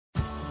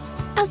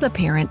As a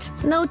parent,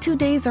 no 2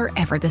 days are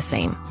ever the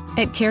same.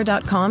 At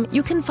Care.com,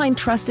 you can find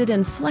trusted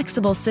and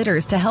flexible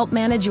sitters to help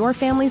manage your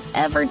family's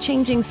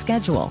ever-changing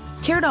schedule.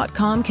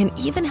 Care.com can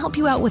even help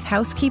you out with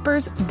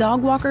housekeepers,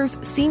 dog walkers,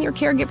 senior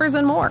caregivers,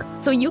 and more,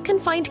 so you can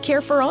find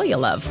care for all you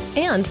love.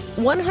 And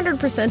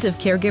 100% of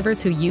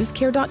caregivers who use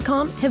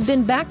Care.com have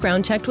been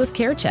background checked with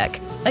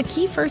CareCheck, a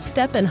key first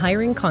step in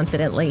hiring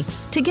confidently.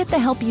 To get the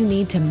help you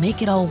need to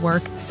make it all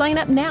work, sign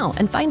up now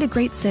and find a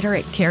great sitter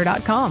at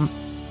Care.com.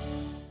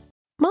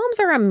 Moms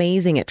are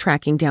amazing at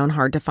tracking down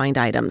hard-to-find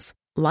items.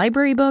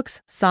 Library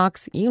books,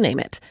 socks, you name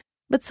it.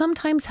 But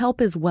sometimes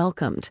help is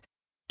welcomed.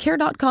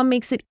 Care.com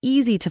makes it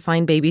easy to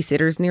find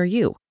babysitters near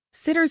you.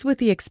 Sitters with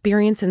the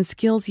experience and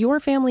skills your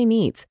family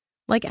needs,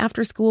 like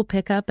after-school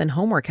pickup and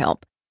homework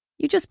help.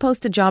 You just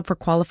post a job for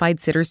qualified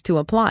sitters to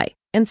apply.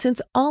 And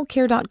since all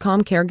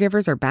Care.com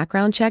caregivers are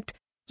background checked,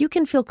 you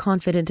can feel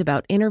confident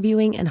about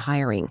interviewing and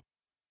hiring.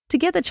 To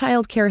get the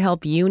child care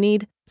help you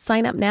need,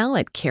 sign up now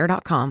at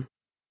Care.com.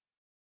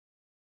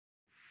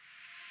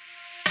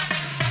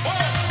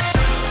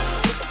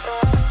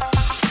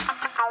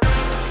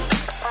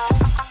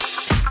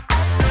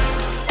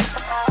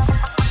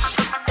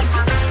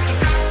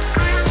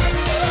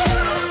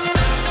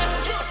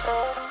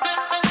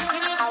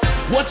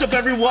 What's up,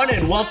 everyone,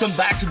 and welcome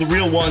back to the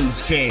Real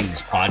Ones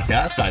Canes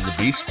podcast. I'm the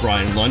Beast,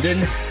 Brian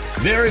London.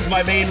 There is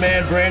my main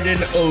man, Brandon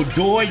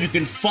O'Doy. You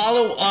can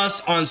follow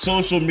us on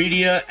social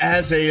media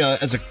as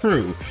a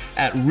crew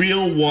at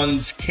Real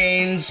Ones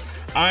Canes.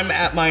 I'm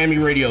at Miami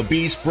Radio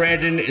Beast.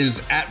 Brandon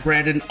is at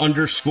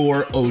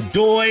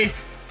Brandon_O'Doy.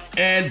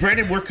 And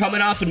Brandon, we're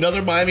coming off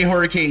another Miami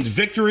Hurricanes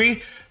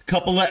victory. A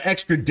couple of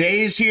extra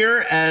days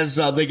here as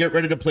they get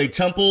ready to play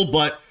Temple,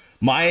 but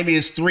Miami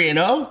is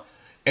 3-0.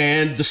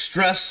 And the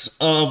stress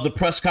of the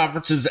press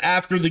conferences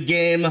after the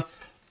game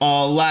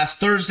last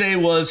Thursday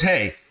was,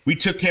 hey, we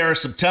took care of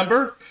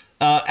September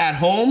at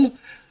home,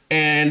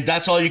 and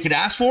that's all you could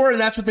ask for,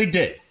 and that's what they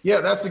did.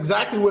 Yeah, that's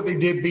exactly what they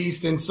did,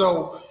 Beast. And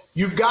so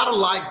you've got to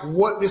like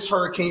what this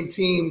Hurricane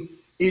team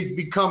is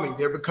becoming.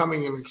 They're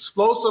becoming an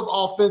explosive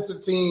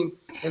offensive team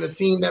and a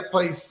team that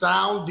plays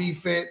sound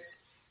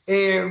defense.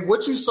 And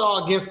what you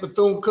saw against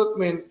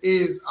Bethune-Cookman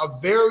is a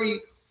very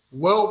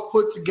well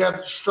put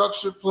together,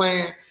 structured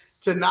plan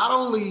to not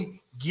only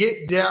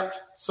get depth,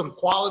 some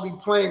quality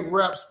playing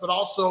reps, but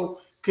also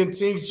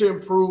continue to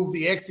improve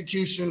the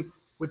execution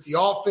with the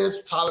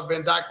offense, Tyler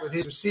Van Dyke with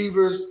his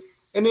receivers,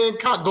 and then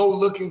kind of go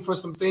looking for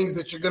some things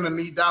that you're going to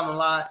need down the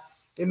line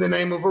in the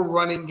name of a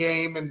running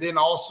game, and then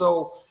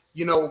also,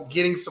 you know,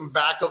 getting some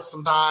backup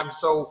sometimes.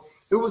 So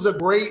it was a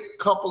great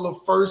couple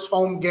of first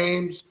home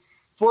games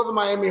for the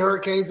Miami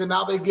Hurricanes, and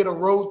now they get a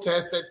road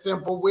test at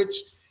Temple, which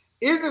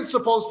isn't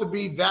supposed to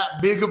be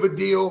that big of a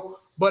deal,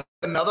 but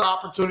another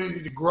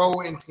opportunity to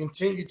grow and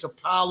continue to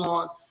pile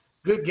on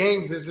good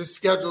games as this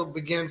schedule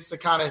begins to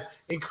kind of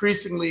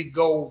increasingly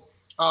go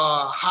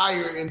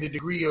higher in the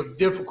degree of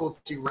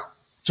difficulty realm.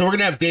 So we're going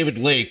to have David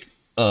Lake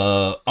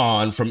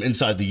on from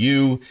Inside the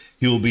U.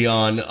 He will be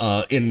on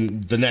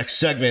in the next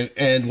segment.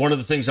 And one of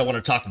the things I want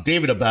to talk to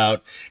David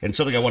about, and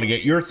something I want to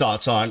get your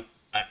thoughts on,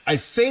 I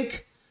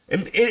think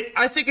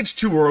it's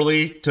too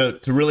early to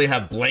really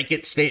have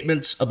blanket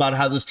statements about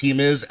how this team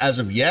is as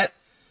of yet.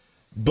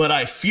 But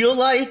I feel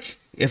like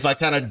if I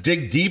kind of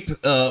dig deep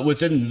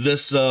within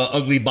this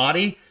ugly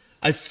body,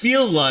 I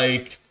feel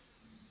like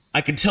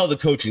I can tell the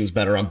coaching's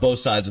better on both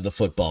sides of the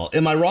football.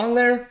 Am I wrong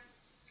there?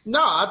 No,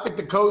 I think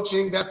the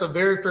coaching, that's a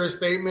very fair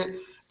statement.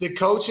 The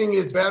coaching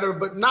is better,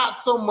 but not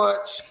so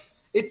much.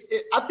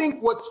 I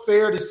think what's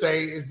fair to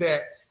say is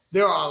that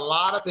there are a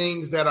lot of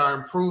things that are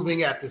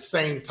improving at the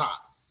same time.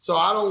 So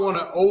I don't want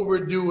to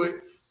overdo it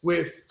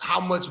with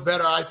how much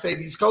better I say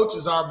these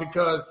coaches are,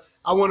 because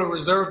I want to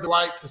reserve the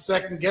right to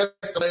second guess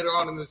later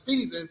on in the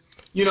season,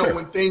 sure,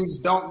 when things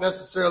don't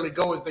necessarily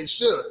go as they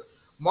should.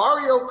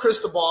 Mario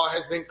Cristobal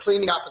has been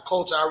cleaning out the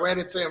culture. I ran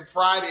into him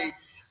Friday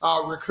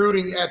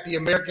recruiting at the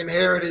American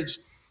Heritage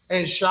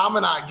and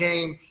Chaminade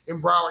game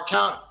in Broward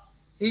County.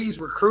 He's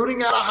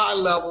recruiting at a high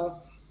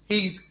level.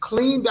 He's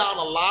cleaned out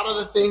a lot of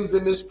the things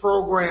in this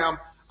program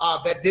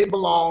that didn't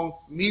belong.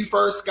 Me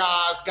first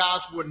guys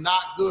who were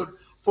not good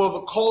for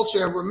the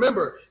culture. And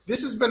remember,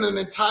 this has been an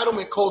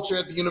entitlement culture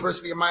at the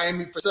University of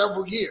Miami for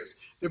several years.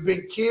 There have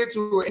been kids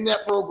who were in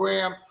that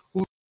program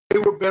who they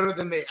were better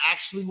than they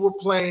actually were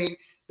playing.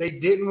 They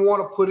didn't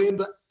want to put in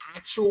the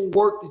actual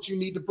work that you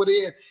need to put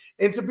in.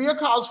 And to be a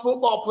college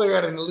football player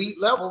at an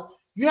elite level,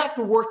 you have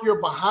to work your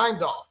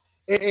behind off.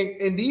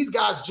 And these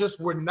guys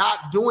just were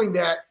not doing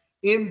that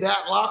in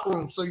that locker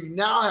room. So you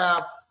now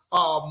have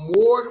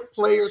more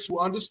players who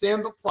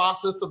understand the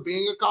process of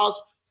being a college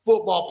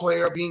football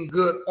player, being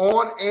good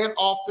on and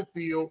off the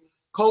field,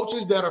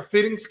 coaches that are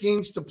fitting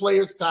schemes to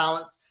players'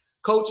 talents,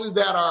 coaches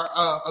that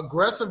are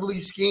aggressively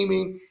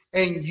scheming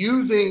and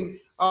using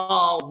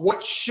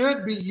what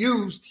should be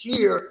used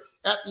here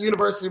at the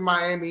University of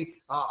Miami,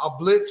 a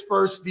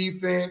blitz-first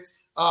defense,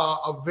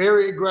 a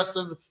very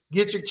aggressive,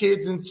 get your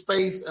kids in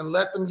space and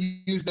let them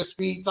use their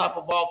speed type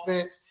of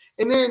offense,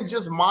 and then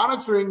just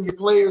monitoring your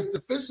players'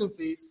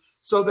 deficiencies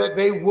so that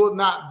they will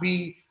not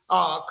be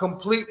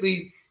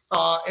completely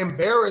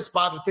embarrassed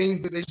by the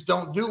things that they just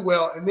don't do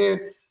well. And then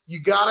you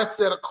got to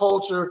set a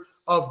culture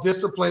of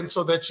discipline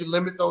so that you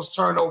limit those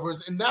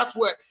turnovers. And that's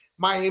what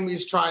Miami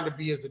is trying to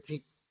be as a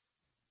team.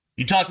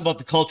 You talked about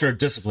the culture of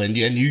discipline,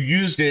 and you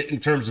used it in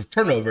terms of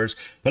turnovers,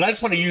 but I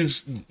just want to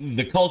use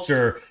the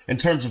culture in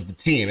terms of the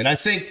team. And I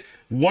think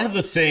one of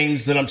the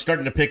things that I'm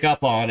starting to pick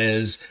up on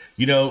is,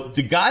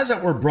 the guys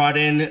that were brought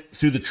in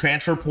through the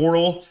transfer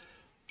portal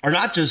are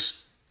not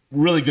just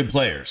really good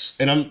players.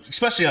 And I'm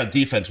especially on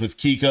defense with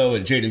Kiko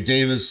and Jaden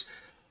Davis,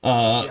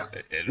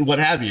 what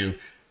have you.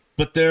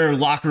 But they're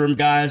locker room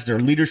guys, they're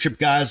leadership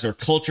guys, they're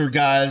culture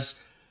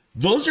guys.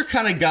 Those are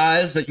kind of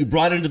guys that you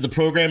brought into the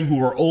program who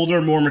are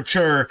older, more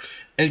mature,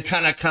 and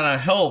kind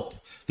of help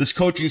this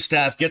coaching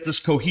staff get this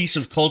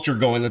cohesive culture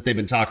going that they've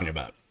been talking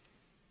about.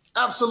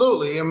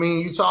 Absolutely. I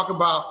mean, you talk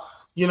about,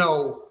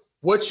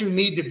 what you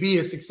need to be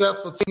a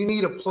successful team. You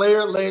need a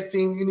player-led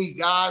team. You need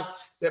guys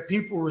that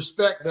people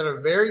respect, that are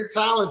very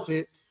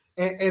talented,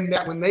 and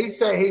that when they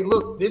say, hey,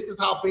 look, this is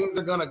how things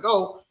are going to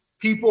go,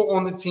 people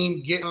on the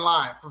team get in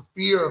line for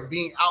fear of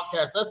being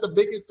outcast. That's the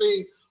biggest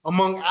thing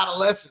among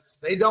adolescents.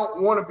 They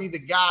don't want to be the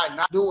guy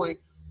not doing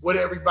what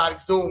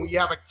everybody's doing. When you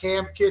have a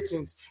Cam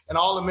Kitchens, an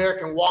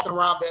All-American, walking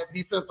around that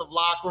defensive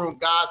locker room,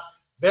 guys,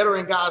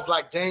 veteran guys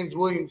like James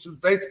Williams, who's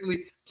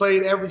basically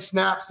played every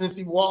snap since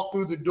he walked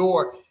through the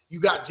door. You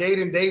got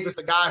Jaden Davis,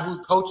 a guy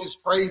who coaches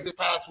praised this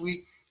past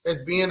week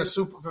as being a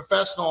super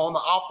professional on the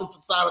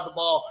offensive side of the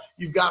ball.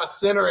 You've got a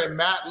center in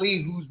Matt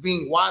Lee, who's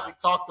being widely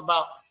talked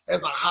about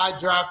as a high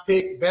draft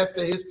pick, best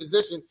at his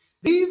position.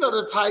 These are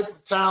the type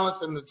of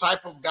talents and the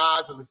type of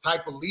guys and the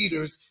type of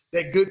leaders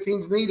that good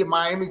teams need. And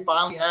Miami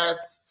finally has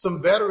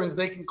some veterans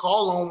they can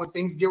call on when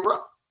things get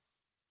rough.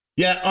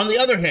 Yeah, on the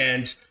other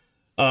hand,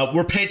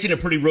 we're painting a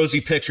pretty rosy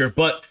picture,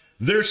 but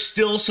there's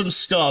still some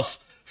stuff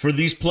for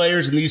these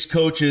players and these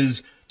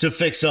coaches to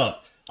fix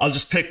up. I'll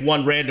just pick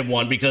one random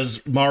one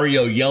because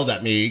Mario not yelled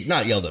at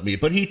me,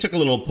 but he took a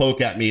little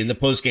poke at me in the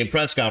post-game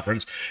press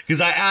conference because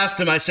I asked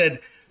him, I said,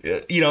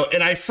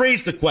 and I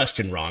phrased the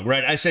question wrong,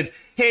 right? I said,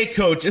 hey,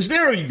 coach, is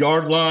there a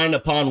yard line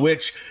upon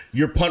which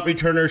your punt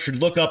returner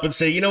should look up and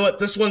say, you know what,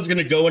 this one's going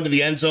to go into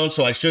the end zone,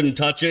 so I shouldn't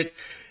touch it?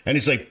 And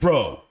he's like,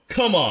 bro,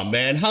 come on,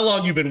 man. How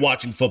long you been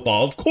watching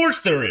football? Of course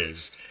there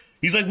is.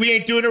 He's like, we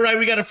ain't doing it right.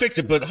 We got to fix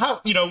it. But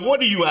how, what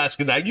are you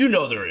asking that?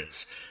 There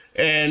is.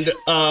 And,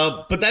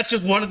 but that's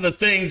just one of the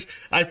things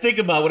I think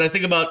about when I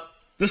think about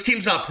this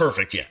team's not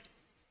perfect yet.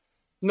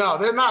 No,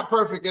 they're not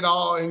perfect at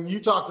all. And you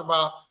talked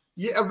about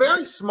a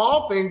very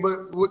small thing,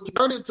 but what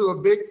turned into a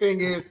big thing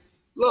is,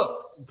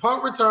 look,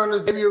 punt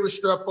returners, Xavier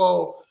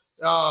Restrepo,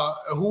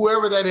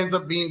 whoever that ends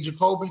up being,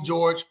 Jacoby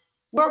George,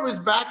 whoever's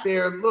back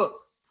there, look,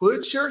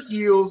 put your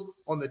heels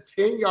on the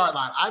 10-yard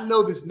line. I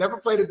know this, never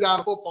played a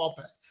down football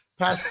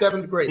past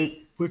 7th grade.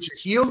 Put your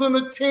heels on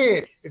the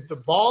 10. If the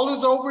ball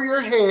is over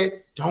your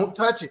head, don't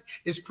touch it.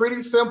 It's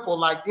pretty simple.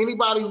 Like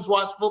anybody who's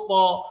watched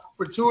football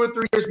for 2 or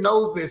 3 years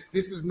knows this.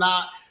 This is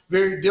not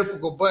very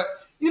difficult. But,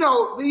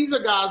 these are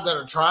guys that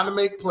are trying to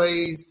make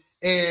plays.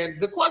 And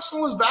the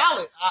question was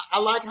valid. I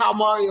like how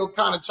Mario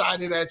kind of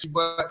chided at you,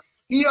 but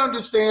he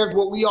understands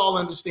what we all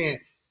understand.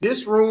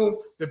 This room,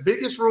 the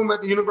biggest room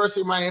at the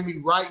University of Miami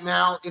right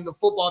now in the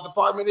football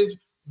department, is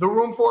the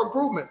room for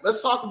improvement.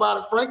 Let's talk about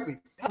it frankly.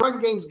 That run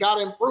game's got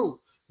to improve.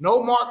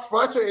 No Mark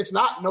Fletcher, it's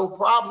not no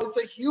problem.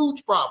 It's a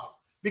huge problem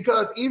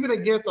because even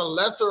against a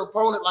lesser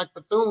opponent like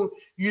Bethune,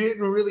 you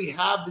didn't really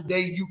have the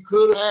day you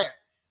could have.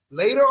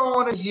 Later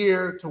on in the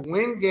year, to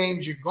win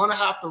games, you're going to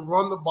have to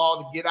run the ball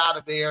to get out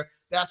of there.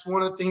 That's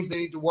one of the things they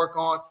need to work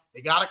on.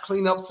 They got to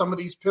clean up some of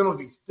these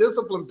penalties,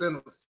 discipline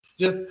penalties,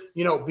 just,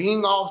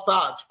 being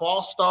offsides,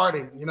 false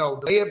starting,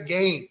 delay of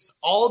games,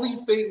 all these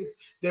things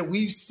that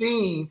we've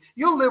seen.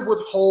 You'll live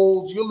with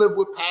holds. You'll live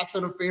with pass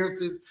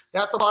interferences.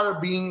 That's a part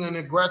of being an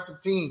aggressive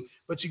team.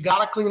 But you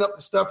got to clean up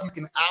the stuff you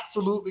can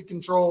absolutely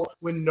control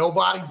when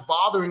nobody's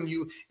bothering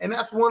you. And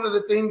that's one of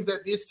the things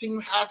that this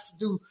team has to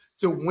do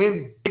to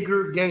win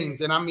bigger games.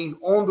 And I mean,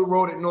 on the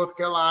road at North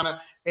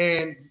Carolina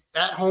and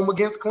at home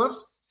against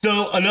Clemson.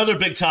 So another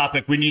big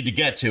topic we need to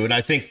get to, and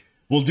I think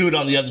we'll do it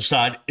on the other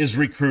side, is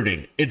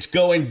recruiting. It's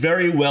going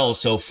very well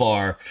so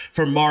far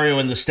for Mario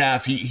and the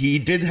staff. He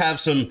did have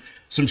some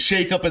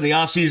shakeup in the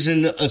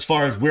offseason as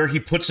far as where he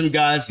put some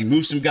guys. He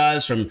moved some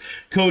guys from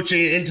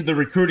coaching into the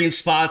recruiting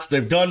spots.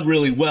 They've done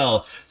really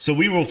well. So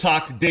we will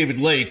talk to David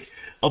Lake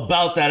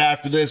about that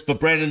after this. But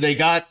Brandon, they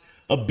got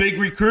a big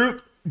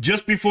recruit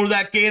just before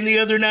that game the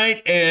other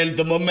night, and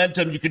the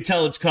momentum, you can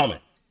tell it's coming.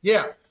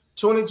 Yeah.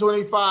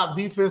 2025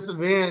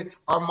 defensive end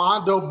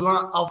Armando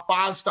Blunt, a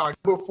 5-star,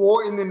 number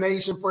 4 in the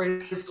nation for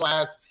his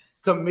class,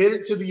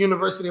 committed to the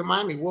University of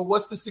Miami. Well,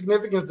 what's the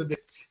significance of this?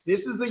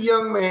 This is the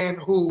young man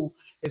who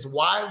is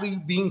widely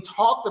being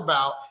talked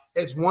about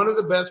as one of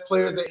the best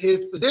players at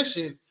his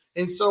position.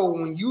 And so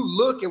when you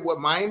look at what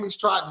Miami's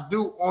tried to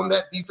do on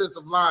that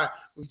defensive line,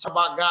 when you talk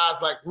about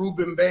guys like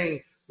Ruben Bain,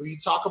 when you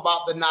talk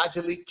about the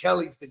Nigel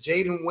Kellys, the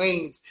Jaden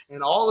Waynes,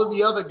 and all of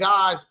the other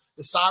guys,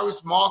 the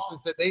Cyrus Mosses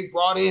that they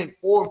brought in,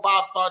 4- and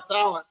 5-star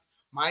talents,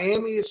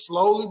 Miami is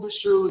slowly but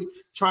surely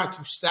trying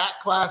to stack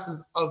classes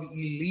of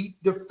elite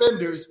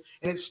defenders,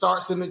 and it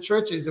starts in the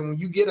trenches. And when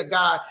you get a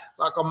guy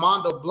like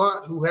Armando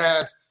Blunt, who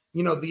has,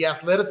 the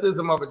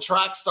athleticism of a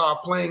track star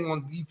playing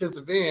on the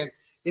defensive end,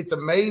 it's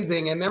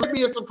amazing. And there may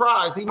be a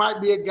surprise. He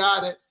might be a guy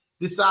that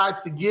decides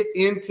to get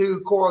into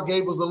Coral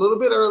Gables a little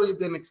bit earlier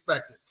than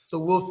expected. So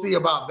we'll see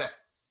about that.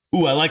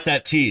 Ooh, I like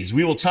that tease.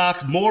 We will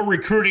talk more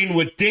recruiting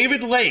with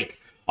David Lake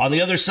on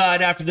the other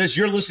side after this.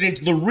 You're listening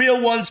to the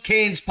Real Ones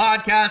Canes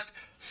podcast.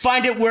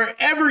 Find it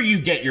wherever you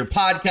get your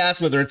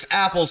podcasts, whether it's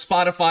Apple,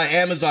 Spotify,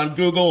 Amazon,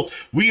 Google.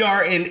 We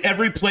are in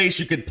every place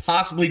you could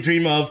possibly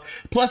dream of,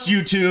 plus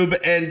YouTube,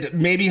 and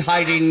maybe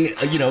hiding,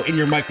 in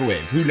your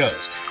microwave. Who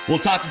knows? We'll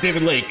talk to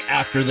David Lake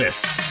after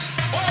this.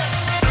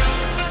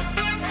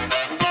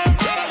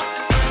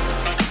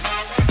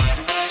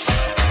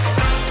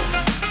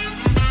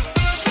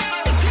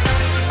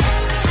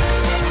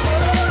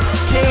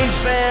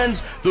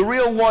 Fans, the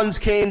Real Ones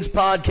Canes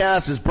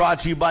podcast is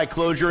brought to you by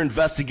Closure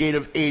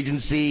Investigative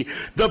Agency,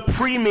 the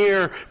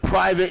premier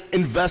private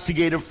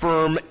investigative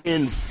firm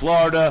in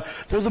Florida.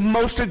 They're the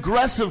most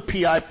aggressive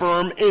PI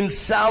firm in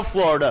South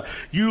Florida.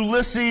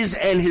 Ulysses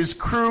and his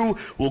crew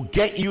will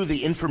get you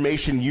the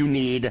information you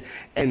need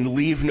and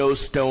leave no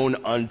stone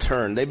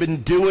unturned. They've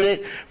been doing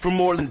it for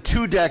more than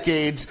 2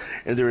 decades,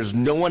 and there is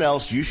no one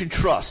else you should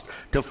trust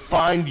to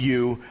find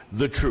you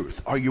the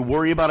truth. Are you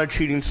worried about a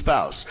cheating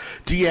spouse?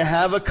 Do you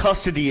have a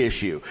custody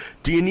issue?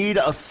 Do you need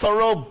a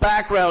thorough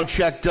background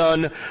check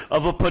done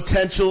of a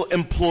potential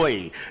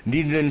employee?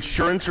 Need an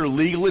insurance or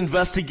legal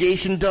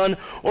investigation done?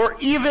 Or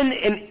even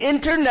an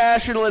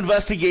international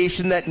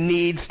investigation that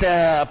needs to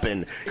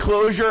happen?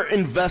 Closure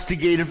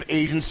Investigative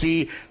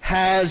Agency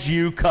has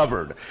you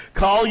covered.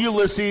 Call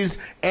Ulysses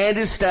and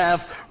his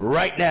staff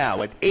right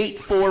now at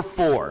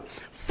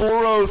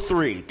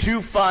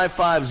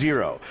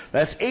 844-403-2550.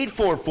 That's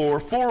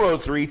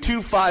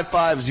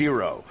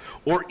 844-403-2550.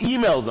 Or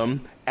email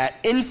them at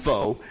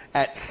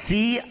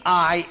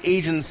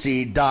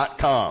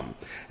info@ciagency.com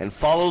and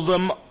follow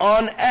them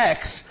on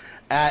X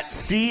at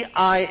CIAPIFL.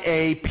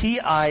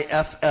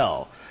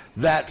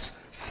 That's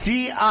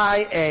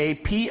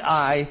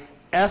CIAPIFL.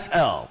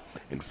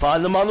 And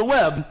find them on the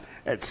web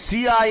at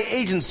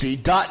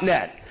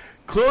ciagency.net.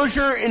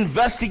 Closure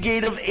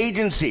Investigative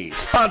Agency,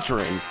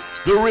 sponsoring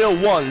the Real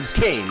Ones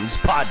Canes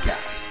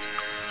podcast.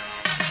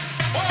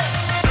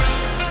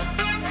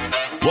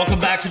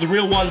 Welcome back to the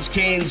Real Ones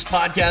Canes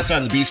podcast.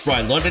 I'm the Beast,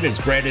 Brian London. It's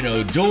Brandon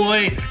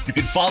O'Doy. You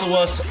can follow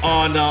us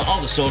on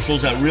all the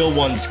socials at Real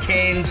Ones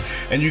Canes,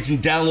 and you can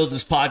download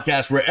this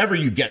podcast wherever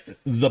you get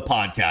the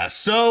podcast.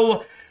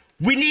 So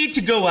we need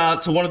to go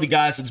out to one of the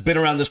guys that's been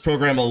around this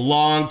program a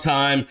long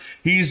time.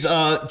 He's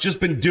just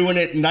been doing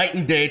it night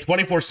and day,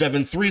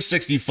 24/7,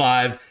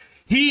 365.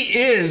 He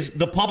is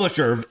the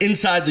publisher of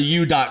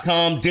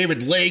InsideTheU.com.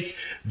 David Lake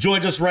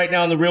joins us right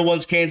now on the Real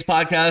Ones Canes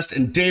podcast.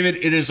 And David,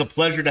 it is a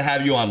pleasure to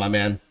have you on, my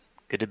man.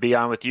 Good to be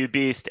on with you,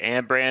 Beast,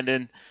 and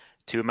Brandon,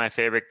 2 of my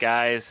favorite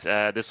guys.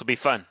 This will be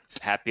fun.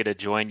 Happy to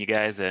join you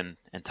guys and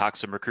talk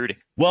some recruiting.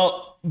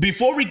 Well,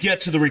 before we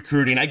get to the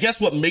recruiting, I guess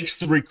what makes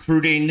the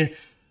recruiting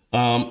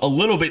a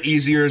little bit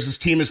easier is this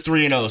team is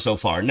 3-0 so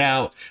far.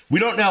 Now, we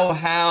don't know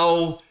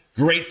how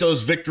great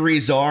those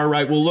victories are,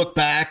 right? We'll look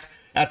back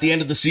at the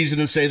end of the season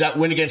and say that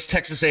win against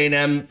Texas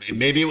A&M,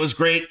 maybe it was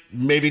great.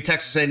 Maybe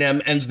Texas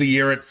A&M ends the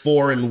year at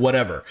 4 and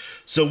whatever.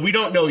 So we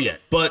don't know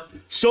yet. But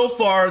so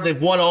far, they've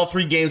won all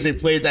 3 games they've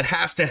played. That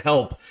has to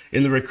help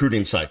in the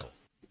recruiting cycle.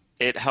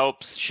 It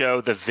helps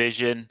show the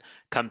vision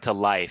come to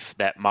life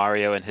that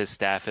Mario and his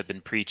staff have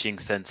been preaching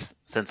since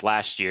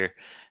last year,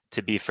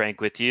 to be frank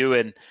with you.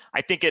 And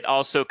I think it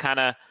also kind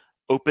of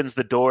opens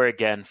the door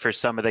again for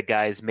some of the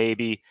guys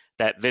maybe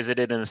that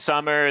visited in the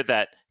summer,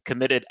 that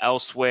committed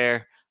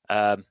elsewhere.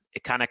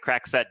 It kind of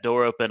cracks that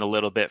door open a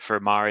little bit for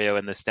Mario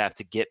and the staff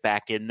to get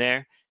back in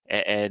there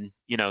and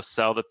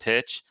sell the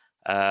pitch.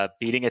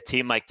 Beating a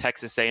team like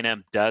Texas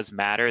A&M does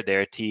matter. They're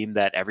a team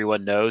that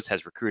everyone knows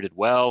has recruited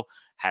well,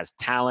 has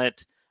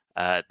talent.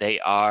 They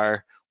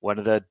are one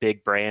of the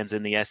big brands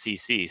in the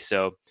SEC.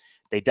 So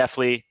they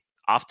definitely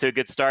off to a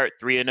good start,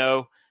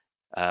 3-0.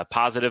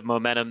 Positive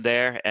momentum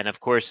there. And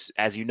of course,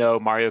 as you know,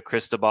 Mario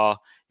Cristobal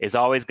is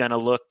always going to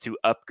look to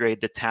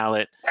upgrade the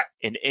talent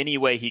in any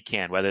way he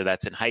can, whether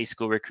that's in high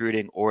school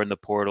recruiting or in the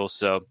portal.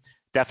 So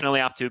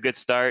definitely off to a good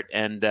start.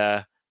 And,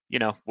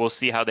 we'll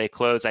see how they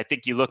close. I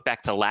think you look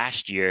back to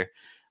last year,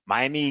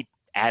 Miami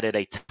added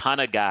a ton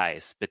of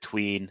guys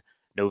between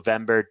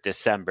November,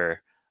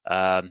 December.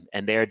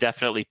 And they're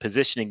definitely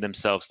positioning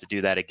themselves to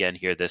do that again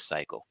here this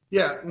cycle.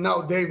 Yeah,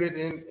 no, David,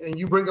 and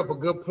you bring up a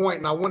good point,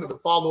 and I wanted to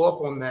follow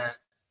up on that.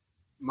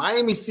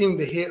 Miami seemed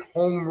to hit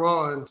home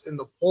runs in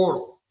the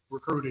portal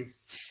recruiting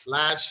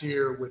last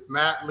year with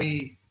Matt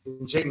Lee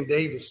and Jaden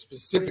Davis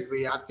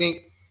specifically. I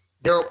think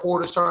Daryl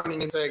Porter's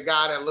turning into a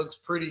guy that looks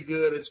pretty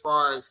good as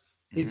far as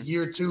his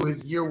year 2.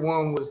 His year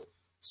 1 was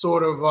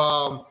sort of,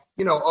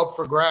 up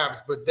for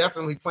grabs, but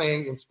definitely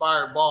playing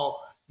inspired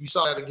ball. You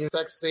saw that against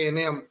Texas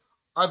A&M.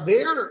 Are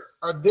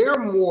there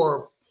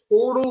more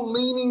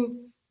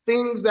portal-leaning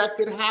things that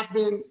could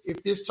happen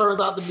if this turns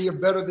out to be a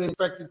better than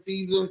expected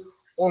season,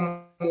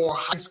 or more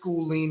high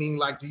school leaning?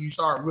 Like, do you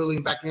start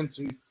reeling back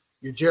into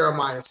your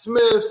Jeremiah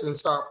Smiths and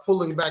start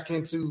pulling back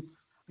into,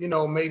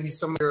 maybe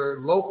some of your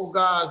local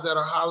guys that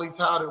are highly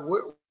touted?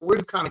 Where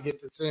do you kind of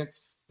get the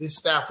sense this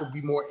staff would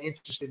be more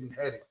interested in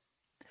heading?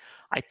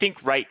 I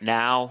think right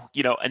now,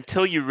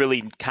 until you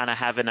really kind of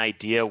have an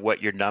idea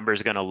what your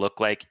numbers are going to look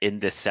like in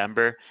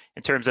December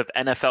in terms of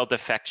NFL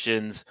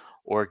defections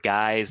or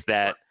guys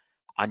that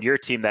on your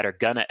team that are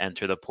going to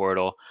enter the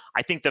portal,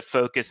 I think the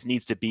focus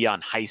needs to be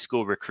on high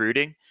school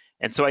recruiting.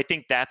 And so I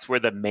think that's where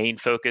the main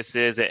focus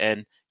is.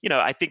 And,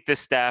 I think this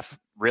staff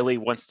really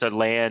wants to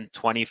land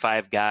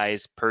 25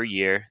 guys per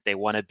year. They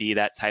want to be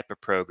that type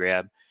of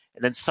program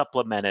and then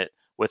supplement it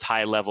with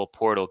high-level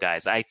portal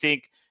guys. I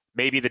think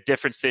maybe the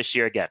difference this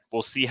year, again,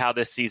 we'll see how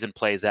this season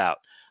plays out.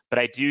 But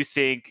I do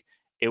think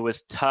it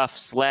was tough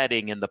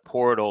sledding in the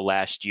portal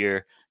last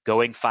year,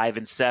 going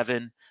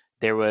 5-7.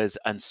 There was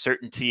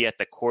uncertainty at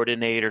the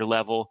coordinator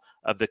level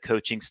of the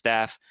coaching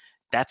staff.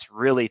 That's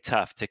really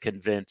tough to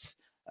convince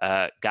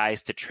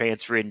guys to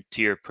transfer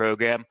into your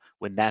program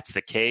when that's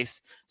the case.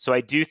 So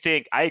I do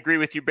think, I agree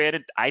with you,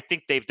 Brandon. I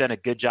think they've done a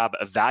good job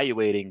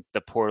evaluating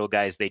the portal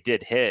guys they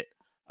did hit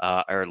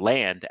or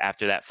land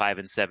after that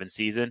 5-7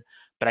 season.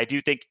 But I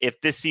do think if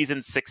this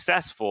season's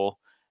successful,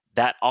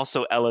 that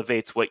also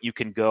elevates what you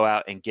can go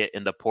out and get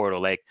in the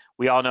portal. Like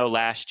we all know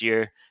last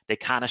year, they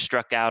kind of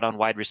struck out on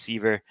wide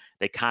receiver.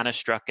 They kind of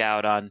struck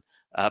out on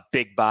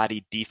big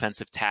body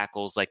defensive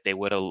tackles like they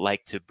would have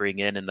liked to bring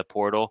in the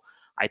portal.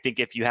 I think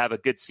if you have a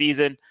good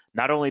season,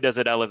 not only does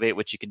it elevate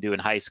what you can do in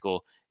high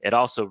school, it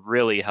also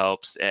really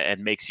helps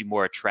and makes you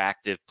more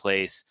attractive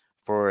place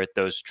for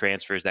those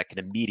transfers that can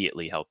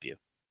immediately help you.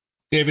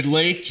 David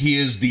Lake, he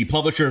is the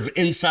publisher of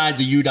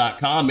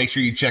InsideTheU.com. Make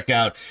sure you check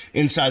out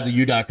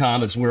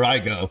InsideTheU.com. It's where I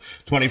go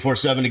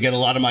 24/7 to get a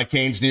lot of my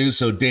Canes news.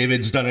 So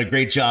David's done a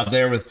great job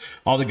there with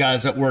all the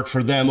guys that work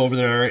for them over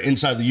there at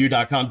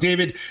InsideTheU.com.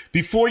 David,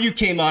 before you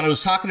came on, I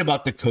was talking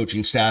about the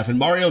coaching staff, and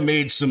Mario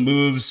made some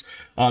moves,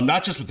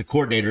 not just with the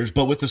coordinators,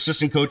 but with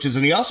assistant coaches.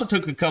 And he also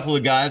took a couple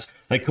of guys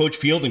like Coach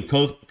Field and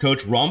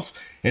Coach Rumpf,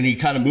 and he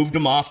kind of moved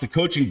them off the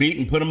coaching beat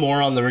and put them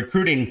more on the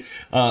recruiting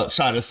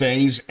side of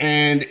things.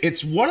 And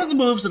it's one of the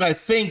moves that I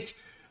think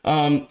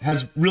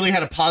has really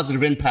had a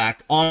positive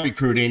impact on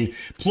recruiting,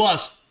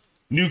 plus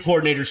new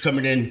coordinators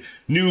coming in,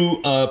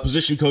 new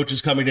position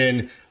coaches coming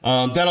in.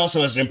 That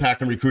also has an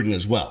impact on recruiting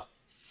as well.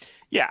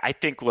 Yeah, I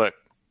think, look,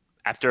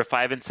 after a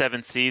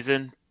 5-7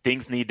 season,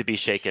 things need to be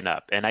shaken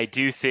up. And I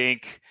do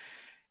think,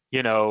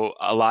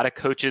 a lot of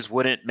coaches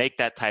wouldn't make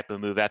that type of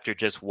move after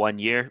just 1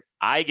 year.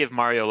 I give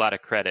Mario a lot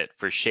of credit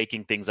for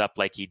shaking things up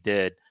like he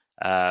did,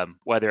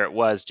 whether it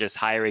was just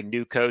hiring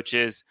new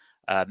coaches,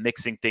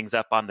 mixing things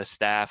up on the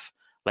staff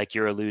like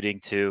you're alluding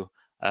to.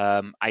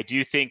 I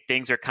do think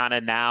things are kind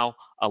of now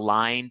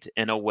aligned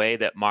in a way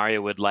that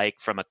Mario would like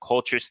from a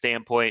culture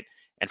standpoint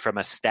and from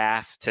a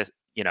staff to,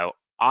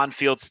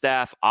 on-field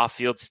staff,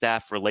 off-field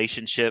staff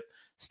relationship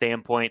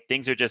standpoint.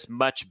 Things are just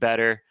much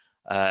better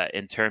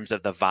in terms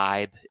of the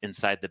vibe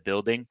inside the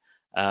building.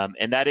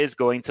 And that is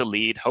going to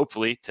lead,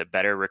 hopefully, to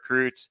better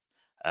recruits,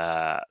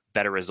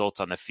 better results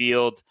on the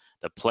field,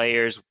 the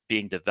players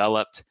being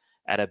developed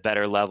at a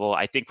better level.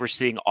 I think we're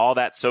seeing all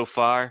that so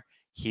far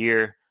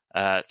here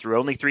through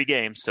only 3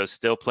 games, so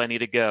still plenty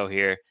to go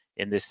here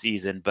in this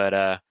season.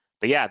 But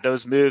yeah,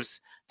 those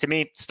moves, to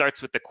me,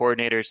 starts with the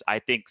coordinators. I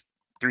think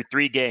through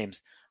 3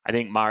 games, I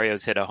think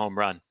Mario's hit a home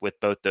run with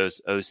both those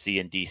OC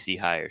and DC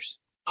hires.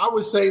 I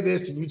would say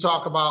this, and you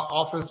talk about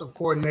offensive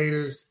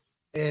coordinators,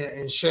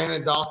 and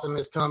Shannon Dawson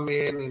has come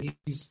in and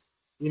he's,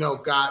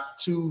 got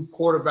 2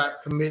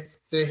 quarterback commits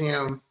to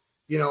him,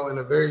 in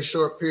a very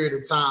short period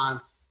of time.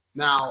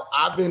 Now,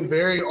 I've been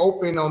very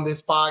open on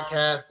this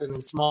podcast and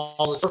in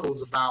smaller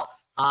circles about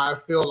how I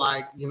feel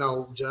like,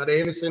 Judd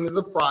Anderson is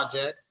a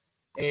project.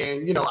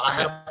 And, I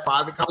had a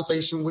private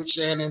conversation with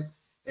Shannon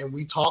and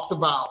we talked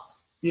about,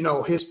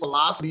 his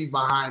philosophy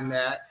behind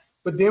that.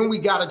 But then we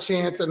got a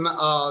chance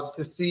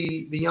to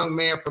see the young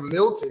man from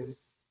Milton,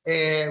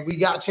 and we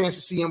got a chance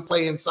to see him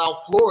play in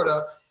South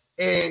Florida.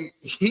 And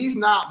he's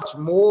not much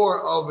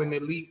more of an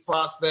elite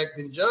prospect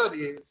than Judd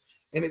is.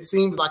 And it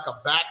seems like a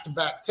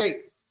back-to-back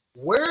tape.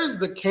 Where is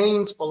the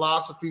Canes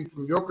philosophy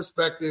from your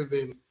perspective,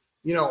 and,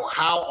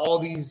 how all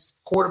these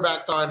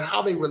quarterbacks are and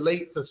how they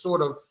relate to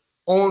sort of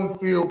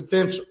on-field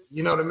potential?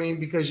 You know what I mean?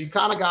 Because you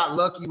kind of got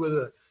lucky with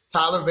a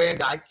Tyler Van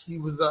Dyke. He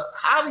was a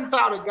highly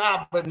touted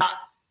guy, but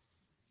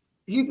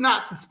he's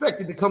not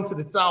suspected to come to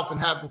the South and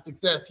have the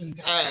success he's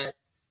had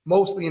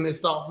mostly in his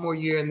sophomore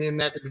year and then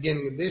at the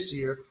beginning of this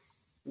year.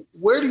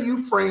 Where do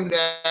you frame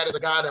that as a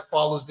guy that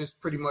follows this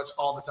pretty much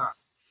all the time?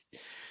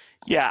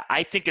 Yeah,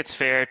 I think it's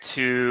fair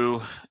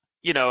to,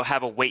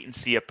 have a wait and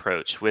see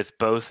approach with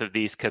both of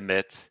these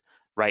commits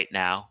right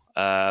now.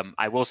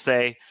 I will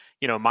say,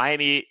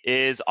 Miami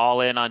is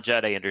all in on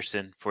Judd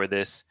Anderson for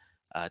this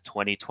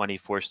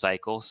 2024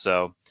 cycle.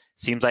 So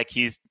seems like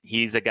he's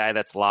a guy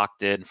that's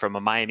locked in from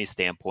a Miami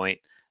standpoint.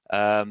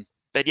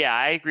 But yeah,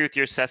 I agree with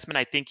your assessment.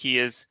 I think he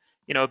is,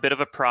 a bit of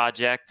a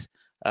project.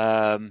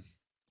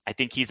 I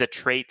think he's a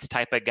traits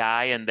type of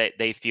guy, and that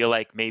they feel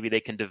like maybe they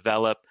can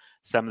develop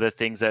some of the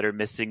things that are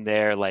missing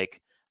there.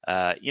 Like,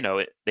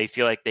 they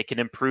feel like they can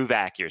improve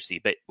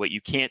accuracy, but what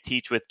you can't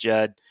teach with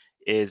Judd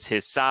is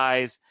his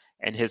size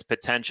and his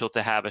potential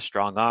to have a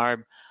strong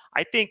arm.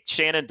 I think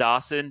Shannon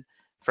Dawson,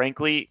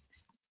 frankly,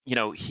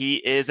 he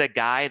is a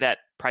guy that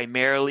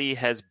primarily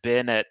has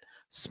been at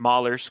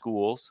smaller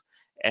schools.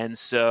 And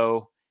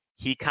so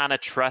he kind of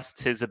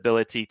trusts his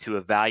ability to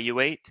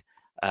evaluate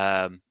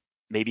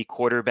maybe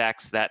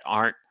quarterbacks that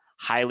aren't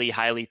highly,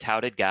 highly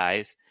touted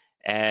guys.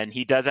 And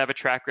he does have a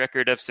track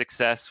record of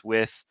success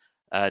with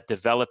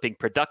developing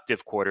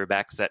productive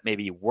quarterbacks that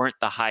maybe weren't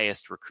the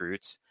highest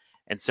recruits.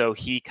 And so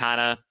he kind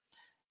of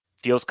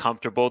feels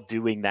comfortable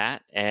doing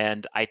that.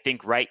 And I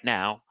think right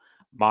now,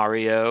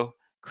 Mario,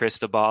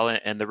 Cristobal,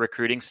 and the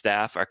recruiting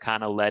staff are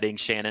kind of letting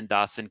Shannon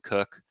Dawson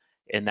cook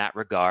in that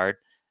regard.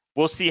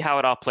 We'll see how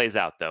it all plays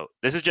out, though.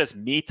 This is just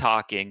me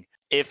talking.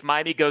 If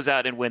Miami goes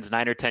out and wins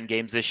 9 or 10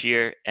 games this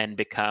year and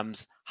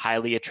becomes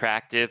highly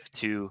attractive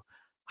to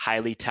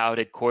highly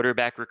touted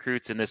quarterback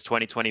recruits in this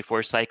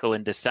 2024 cycle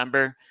in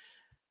December,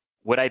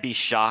 would I be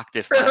shocked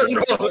if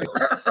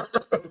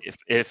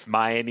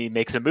Miami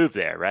makes a move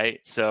there, right?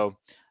 So,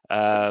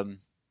 I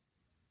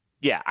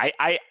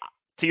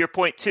to your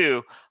point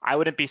too, I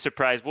wouldn't be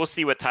surprised. We'll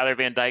see what Tyler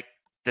Van Dyke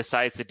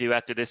decides to do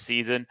after this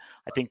season.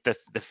 I think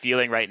the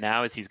feeling right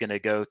now is he's going to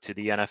go to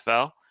the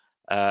NFL.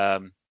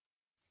 And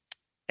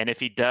if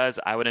he does,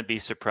 I wouldn't be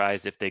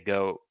surprised if they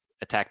go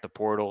attack the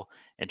portal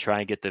and try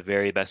and get the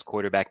very best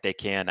quarterback they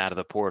can out of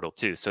the portal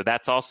too. So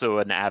that's also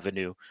an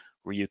avenue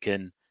where you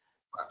can,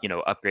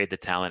 upgrade the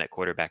talent at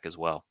quarterback as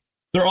well.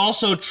 They're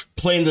also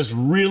playing this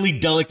really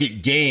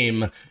delicate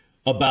game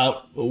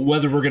about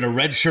whether we're going to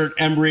redshirt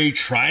Emory,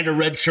 trying to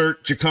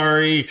redshirt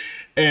Jacari,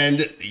 and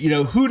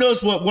who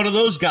knows what one of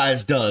those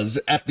guys does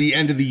at the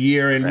end of the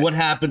year and what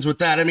happens with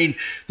that. I mean,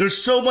 there's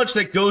so much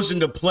that goes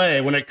into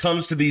play when it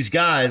comes to these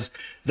guys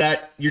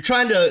that you're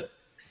trying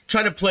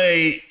to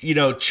play,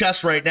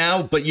 chess right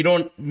now, but you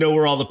don't know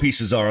where all the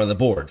pieces are on the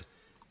board.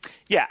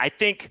 Yeah, I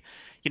think,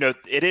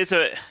 it is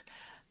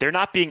they're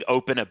not being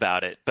open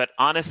about it, but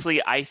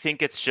honestly, I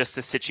think it's just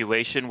a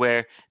situation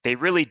where they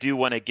really do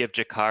want to give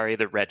Jacari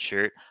the red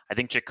shirt. I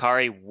think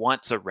Jacari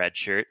wants a red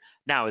shirt.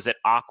 Now, is it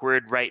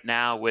awkward right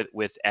now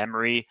with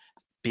Emory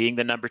being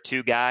the number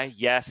 2 guy?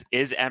 Yes.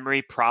 Is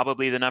Emory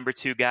probably the number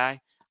 2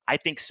 guy? I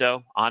think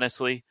so,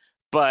 honestly.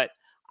 But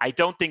I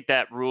don't think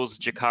that rules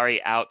Jacari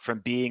out from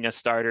being a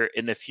starter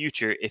in the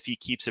future if he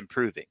keeps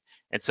improving.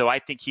 And so I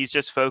think he's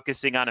just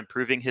focusing on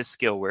improving his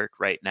skill work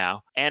right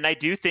now. And I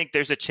do think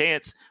there's a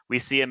chance we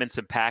see him in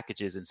some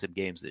packages in some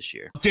games this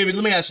year. David,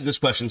 let me ask you this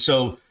question.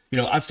 So,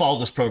 I've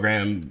followed this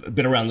program,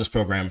 been around this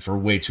program for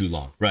way too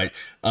long, right?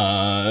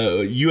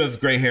 You have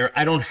gray hair.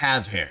 I don't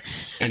have hair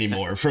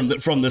anymore from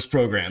this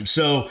program.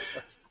 So,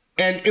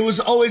 and it was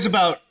always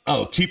about,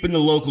 keeping the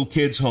local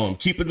kids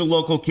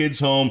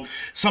home.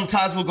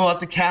 Sometimes we'll go out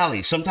to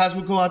Cali. Sometimes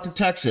we'll go out to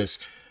Texas.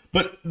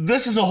 But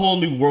this is a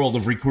whole new world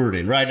of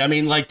recruiting, right? I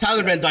mean, like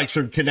Tyler Van Dyke's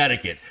from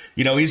Connecticut.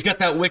 He's got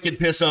that wicked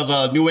piss of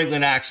a New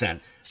England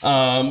accent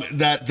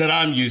that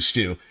I'm used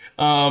to.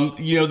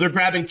 They're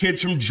grabbing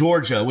kids from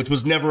Georgia, which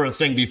was never a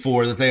thing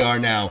before that they are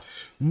now.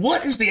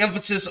 What is the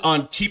emphasis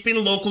on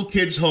keeping local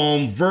kids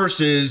home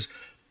versus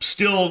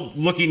still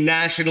looking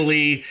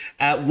nationally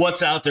at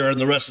what's out there in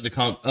the rest of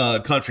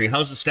the country?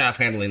 How's the staff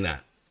handling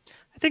that?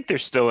 I think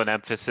there's still an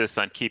emphasis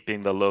on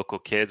keeping the local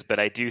kids, but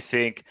I do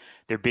think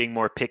they're being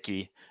more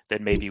picky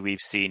than maybe we've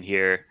seen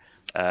here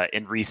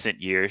in recent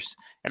years.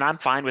 And I'm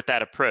fine with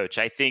that approach.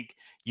 I think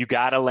you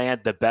got to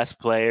land the best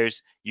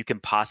players you can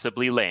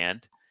possibly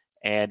land.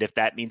 And if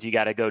that means you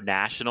got to go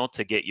national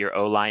to get your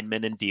O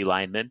linemen and D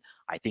linemen,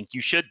 I think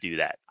you should do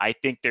that. I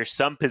think there's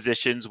some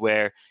positions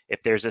where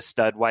if there's a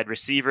stud wide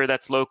receiver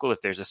that's local,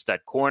 if there's a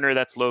stud corner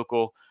that's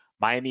local,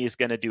 Miami is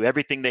going to do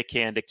everything they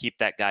can to keep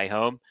that guy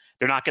home.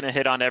 They're not going to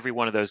hit on every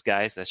one of those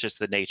guys. That's just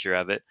the nature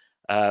of it.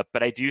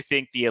 But I do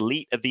think the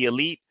elite of the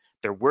elite,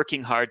 they're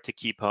working hard to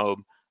keep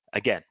home.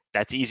 Again,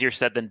 that's easier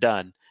said than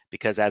done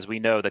because as we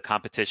know, the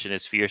competition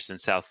is fierce in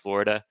South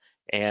Florida.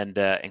 And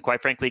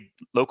quite frankly,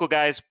 local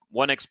guys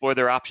want to explore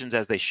their options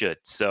as they should.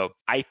 So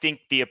I think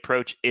the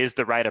approach is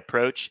the right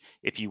approach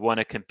if you want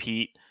to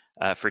compete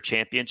for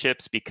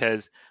championships,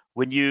 because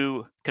when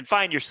you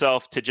confine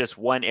yourself to just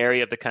one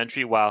area of the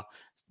country, while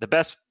the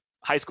best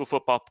high school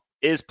football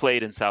is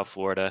played in South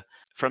Florida,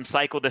 from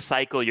cycle to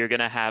cycle, you're going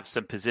to have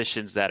some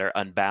positions that are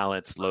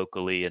unbalanced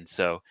locally. And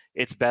so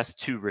it's best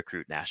to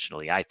recruit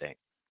nationally, I think.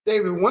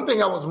 David, one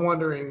thing I was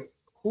wondering,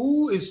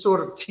 who is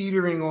sort of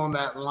teetering on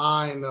that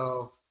line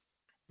of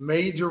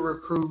major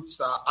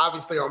recruits?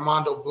 Obviously,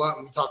 Armando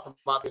Blunt, we talked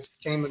about this,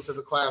 came into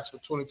the class for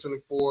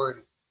 2024,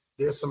 and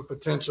there's some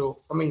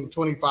potential.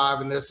 25,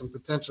 and there's some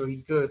potential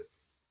he could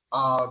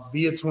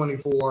be a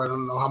 24. I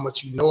don't know how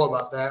much you know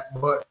about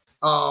that, but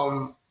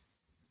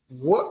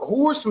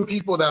who are some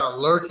people that are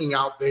lurking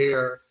out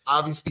there?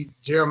 Obviously,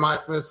 Jeremiah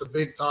Smith's a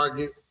big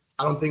target.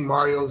 I don't think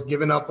Mario's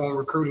given up on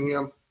recruiting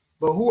him.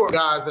 But who are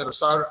guys that are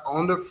started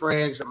on the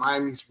fringe that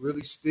Miami's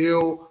really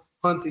still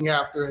hunting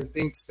after and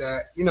thinks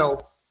that,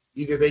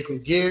 either they can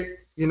get,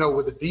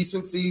 with a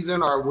decent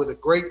season or with a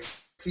great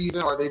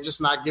season, or they're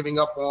just not giving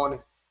up on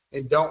it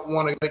and don't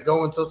want to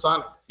go until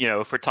signing?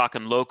 If we're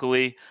talking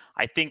locally,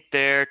 I think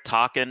they're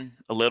talking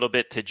a little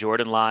bit to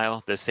Jordan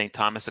Lyle, the St.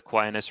 Thomas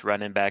Aquinas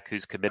running back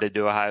who's committed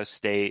to Ohio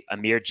State.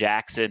 Amir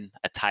Jackson,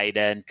 a tight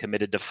end,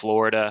 committed to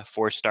Florida,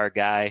 4-star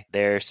guy.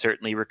 They're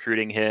certainly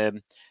recruiting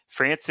him.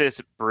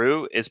 Francis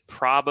Brew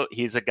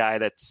he's a guy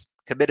that's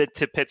committed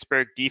to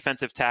Pittsburgh,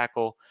 defensive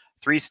tackle,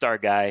 3-star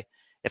guy.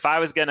 If I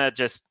was going to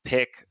just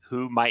pick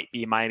who might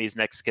be Miami's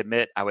next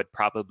commit, I would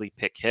probably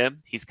pick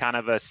him. He's kind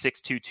of a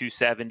 6'2",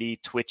 270,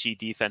 twitchy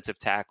defensive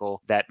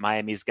tackle that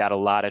Miami's got a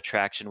lot of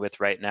traction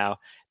with right now.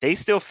 They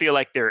still feel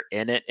like they're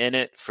in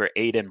it for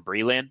Aiden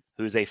Breland,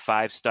 who's a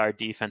 5-star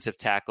defensive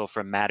tackle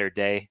from Mater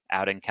Dei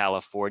out in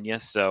California.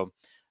 So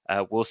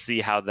we'll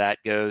see how that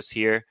goes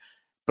here.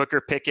 Booker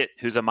Pickett,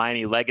 who's a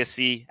Miami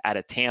legacy out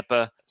of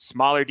Tampa,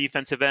 smaller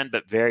defensive end,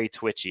 but very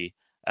twitchy.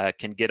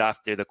 Can get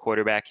off to the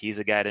quarterback. He's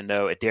a guy to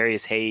know.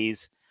 Adarius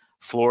Hayes,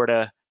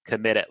 Florida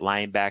commit at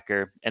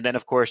linebacker. And then,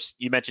 of course,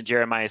 you mentioned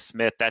Jeremiah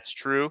Smith. That's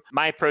true.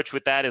 My approach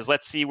with that is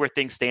let's see where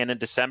things stand in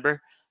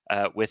December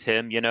with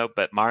him,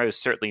 but Mario's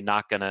certainly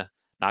not gonna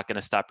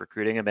stop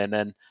recruiting him. And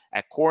then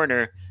at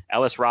corner,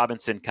 Ellis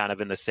Robinson kind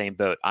of in the same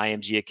boat.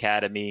 IMG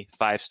Academy,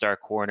 5-star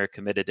corner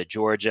committed to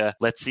Georgia.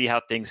 Let's see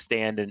how things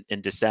stand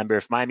in December.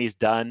 If Miami's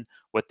done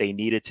what they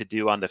needed to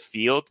do on the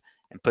field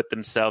and put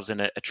themselves in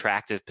an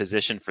attractive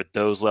position for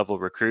those level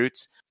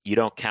recruits, you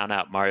don't count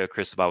out Mario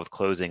Cristobal with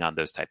closing on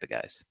those type of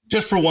guys.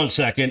 Just for 1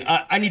 second,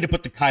 I need to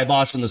put the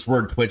kibosh on this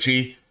word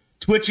twitchy.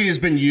 Twitchy has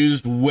been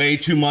used way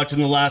too much in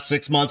the last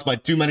 6 months by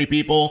too many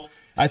people.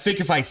 I think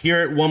if I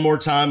hear it one more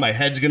time, my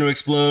head's going to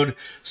explode.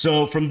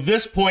 So from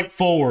this point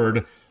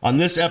forward, on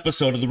this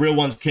episode of the Real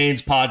Ones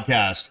Canes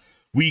podcast,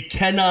 we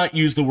cannot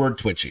use the word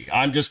twitchy.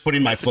 I'm just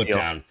putting my foot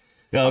down.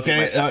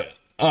 Okay?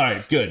 All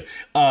right, good.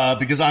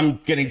 Because I'm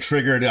getting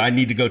triggered. I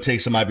need to go take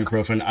some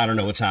ibuprofen. I don't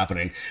know what's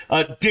happening.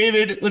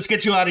 David, let's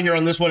get you out of here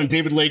on this one. And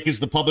David Lake is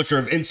the publisher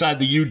of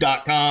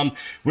InsideTheU.com,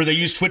 where they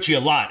use twitchy a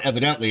lot,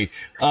 evidently.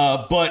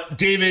 But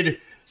David,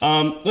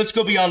 let's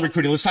go beyond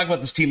recruiting. Let's talk about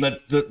this team,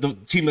 the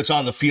team that's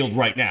on the field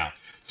right now.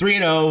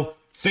 3-0.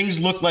 Things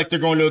look like they're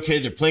going okay.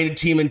 They're playing a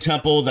team in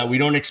Temple that we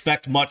don't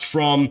expect much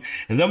from.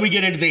 And then we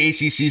get into the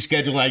ACC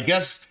schedule. I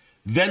guess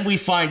then we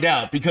find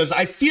out, because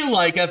I feel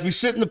like as we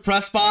sit in the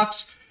press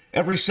box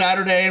every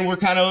Saturday and we're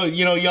kind of,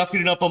 yucking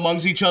it up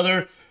amongst each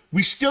other,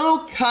 we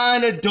still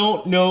kind of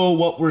don't know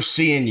what we're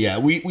seeing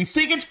yet. We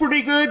think it's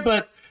pretty good,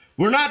 but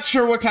we're not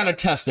sure what kind of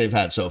test they've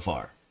had so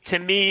far. To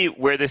me,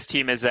 where this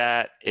team is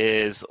at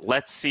is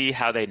let's see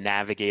how they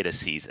navigate a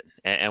season.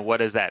 And what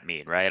does that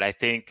mean, right? I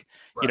think,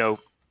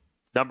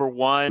 number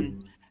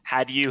one,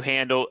 how do you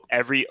handle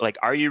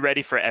are you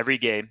ready for every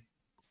game?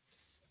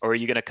 Or are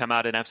you going to come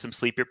out and have some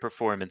sleeper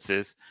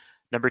performances?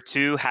 Number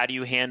two, how do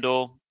you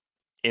handle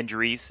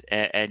injuries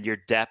and your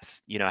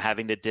depth,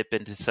 having to dip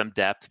into some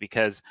depth?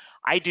 Because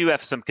I do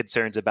have some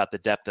concerns about the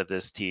depth of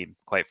this team,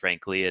 quite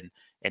frankly, and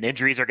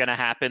injuries are going to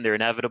happen. They're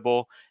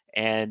inevitable.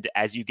 And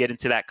as you get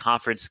into that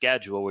conference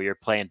schedule where you're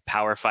playing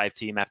Power 5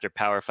 team after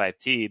Power 5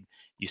 team,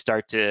 you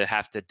start to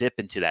have to dip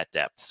into that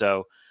depth.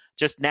 So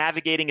just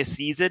navigating a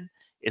season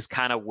is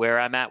kind of where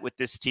I'm at with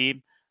this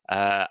team.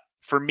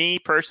 For me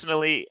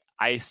personally,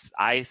 I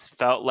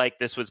felt like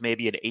this was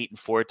maybe an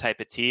 8-4 type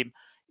of team.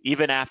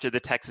 Even after the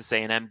Texas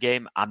A&M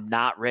game, I'm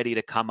not ready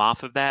to come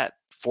off of that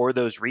for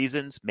those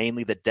reasons,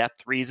 mainly the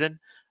depth reason.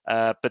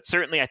 But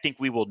certainly I think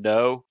we will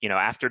know,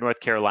 after North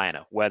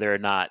Carolina, whether or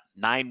not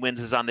 9 wins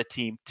is on the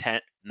team,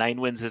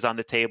 9 wins is on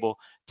the table,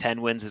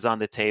 10 wins is on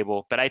the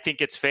table. But I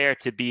think it's fair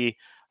to be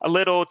a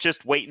little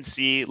just wait and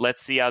see.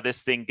 Let's see how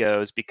this thing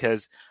goes,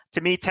 because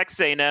to me, Texas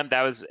A&M,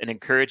 that was an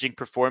encouraging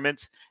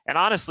performance. And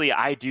honestly,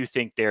 I do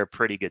think they're a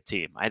pretty good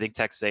team. I think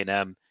Texas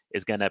A&M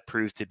is going to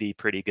prove to be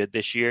pretty good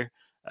this year.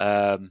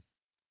 But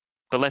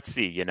let's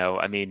see,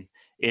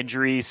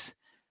 injuries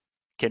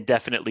can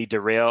definitely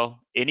derail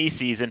any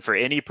season for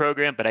any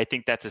program, but I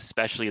think that's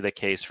especially the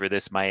case for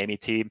this Miami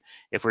team.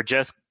 If we're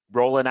just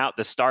rolling out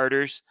the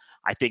starters,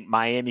 I think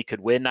Miami could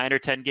win 9 or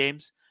 10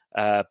 games.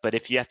 But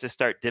if you have to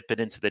start dipping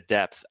into the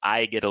depth,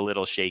 I get a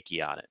little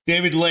shaky on it.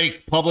 David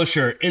Lake,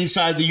 publisher,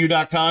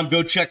 InsideTheU.com.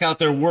 Go check out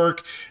their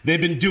work.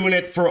 They've been doing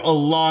it for a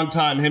long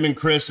time. Him and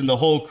Chris and the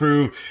whole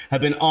crew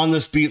have been on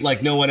this beat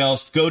like no one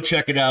else. Go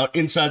check it out,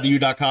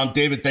 InsideTheU.com.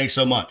 David, thanks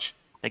so much.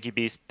 Thank you,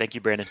 Beast. Thank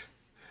you, Brandon.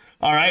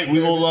 All right, we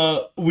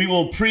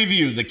will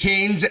preview the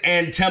Canes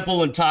and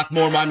Temple and talk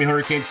more Miami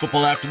Hurricanes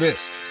football after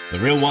this. The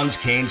Real Ones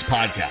Canes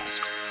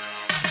podcast.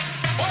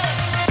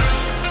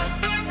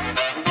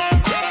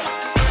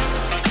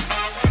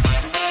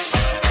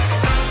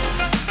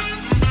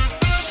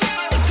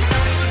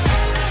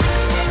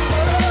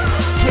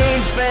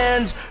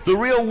 Fans, The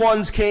Real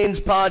Ones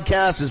Canes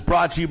podcast is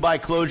brought to you by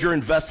Closure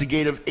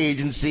Investigative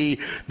Agency,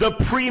 the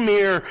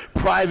premier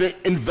private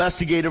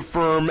investigative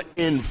firm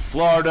in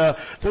Florida.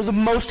 They're the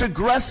most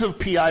aggressive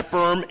PI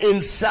firm in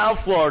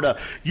South Florida.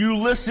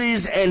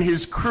 Ulysses and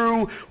his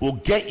crew will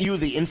get you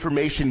the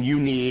information you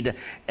need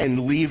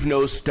and leave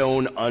no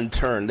stone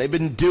unturned. They've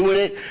been doing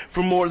it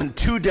for more than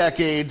 2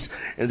 decades,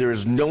 and there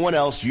is no one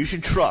else you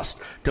should trust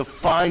to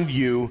find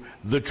you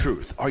the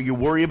truth. Are you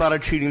worried about a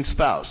cheating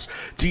spouse?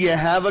 Do you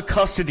have a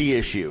custody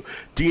issue?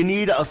 Do you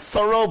need a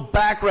thorough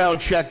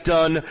background check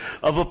done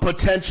of a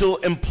potential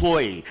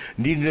employee?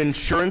 Need an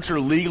insurance or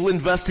legal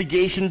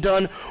investigation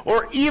done?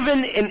 Or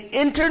even an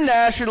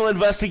international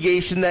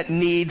investigation that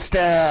needs to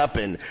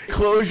happen?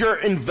 Closure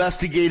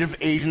Investigative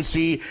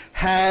Agency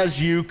has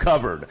you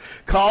covered.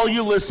 Call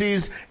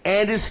Ulysses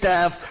and his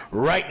staff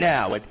right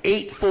now at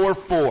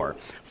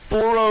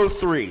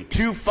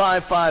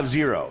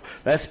 844-403-2550.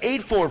 That's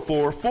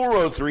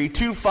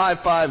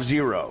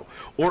 844-403-2550.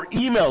 Or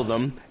email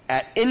them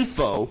at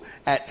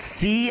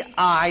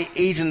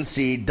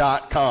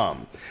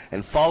info@ciagency.com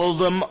and follow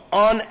them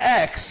on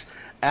X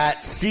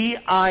at CIAPIFL.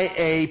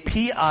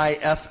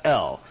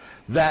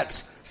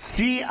 That's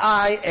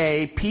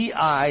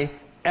CIAPIFL.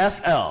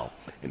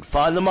 And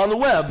find them on the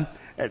web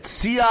at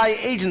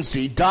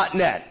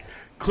ciagency.net.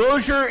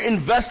 Closure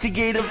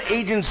Investigative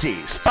Agency,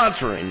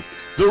 sponsoring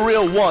the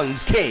Real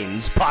Ones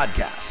Canes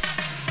podcast.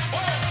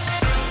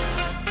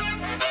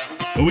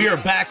 We are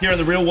back here on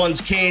the Real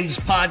Ones Canes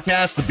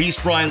podcast. The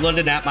Beast Brian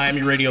London at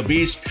Miami Radio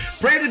Beast.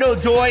 Brandon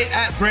O'Doy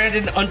at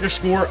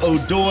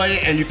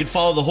Brandon_O'Doy. And you can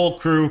follow the whole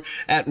crew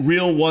at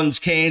Real Ones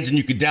Canes. And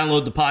you can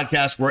download the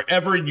podcast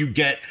wherever you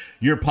get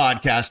your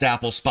podcast,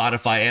 Apple,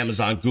 Spotify,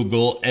 Amazon,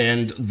 Google,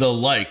 and the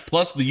like.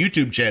 Plus, the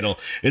YouTube channel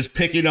is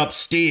picking up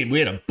steam. We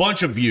had a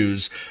bunch of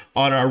views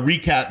on our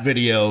recap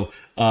video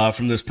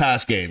from this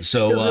past game.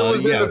 So it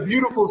was in a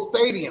beautiful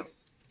stadium.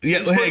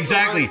 Yeah,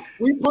 exactly.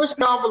 We pushed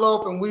the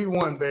envelope and we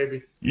won,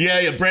 baby.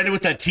 Yeah. Brandon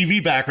with that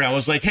TV background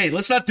was like, hey,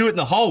 let's not do it in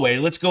the hallway.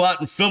 Let's go out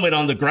and film it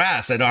on the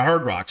grass at our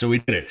Hard Rock. So we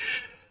did it.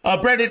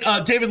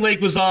 Brandon, David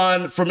Lake was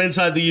on from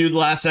Inside the U the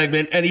last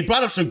segment, and he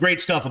brought up some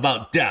great stuff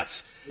about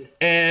depth.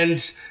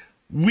 And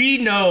we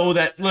know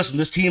that, listen,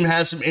 this team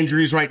has some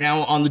injuries right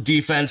now on the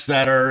defense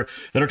that are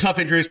tough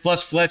injuries,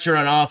 plus Fletcher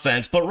on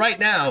offense. But right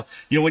now,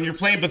 when you're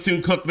playing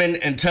Bethune-Cookman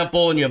and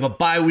Temple and you have a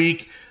bye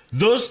week,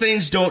 those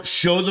things don't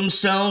show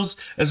themselves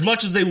as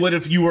much as they would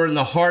if you were in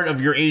the heart of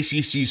your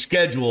ACC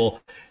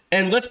schedule.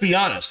 And let's be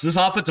honest, this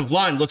offensive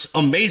line looks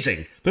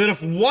amazing. But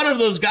if one of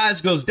those guys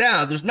goes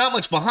down, there's not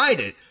much behind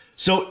it.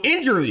 So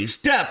injuries,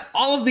 depth,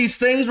 all of these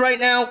things right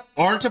now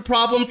aren't a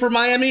problem for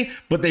Miami,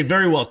 but they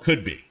very well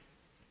could be.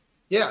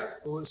 Yeah.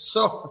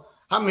 So,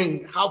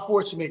 how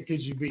fortunate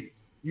could you be?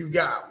 You've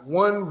got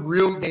one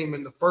real game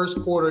in the first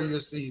quarter of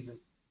your season,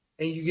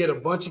 and you get a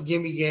bunch of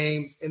gimme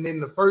games. And then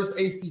the first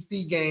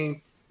ACC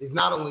game is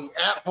not only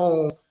at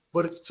home,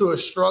 but it's to a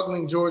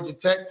struggling Georgia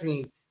Tech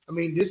team.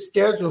 This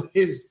schedule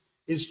is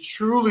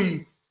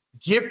truly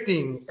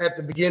gifting at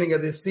the beginning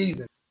of this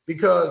season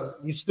because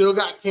you still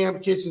got Cam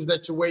Kitchens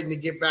that you're waiting to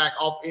get back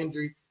off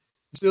injury.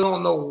 You still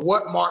don't know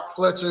what Mark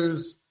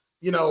Fletcher's,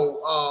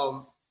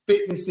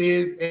 fitness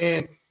is.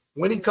 And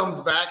when he comes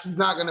back, he's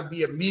not going to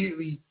be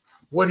immediately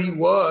what he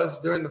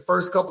was during the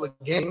first couple of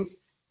games.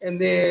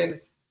 And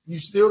then you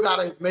still got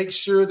to make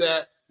sure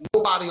that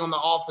nobody on the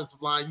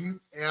offensive line. You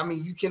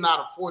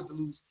cannot afford to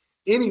lose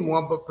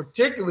anyone, but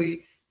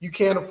particularly you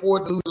can't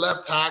afford to lose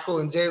left tackle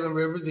and Jalen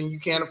Rivers, and you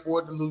can't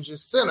afford to lose your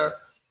center.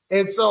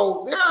 And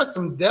so there are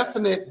some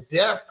definite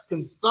depth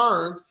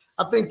concerns.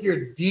 I think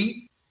you're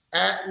deep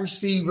at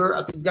receiver.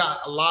 I think you've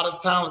got a lot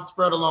of talent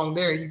spread along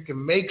there. You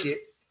can make it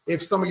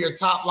if some of your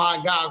top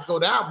line guys go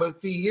down.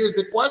 But see, here's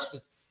the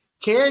question.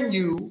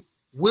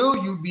 Will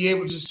you be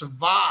able to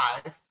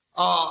survive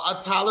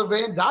a Tyler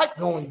Van Dyke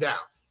going down?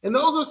 And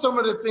those are some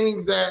of the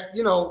things that,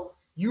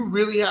 you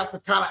really have to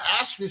kind of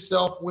ask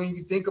yourself when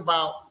you think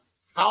about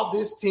how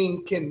this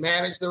team can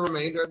manage the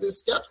remainder of this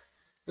schedule.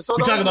 And so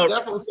those are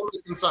definitely some of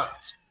the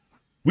concerns.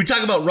 We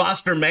talk about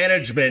roster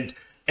management,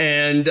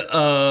 and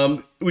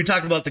we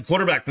talked about the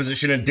quarterback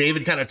position, and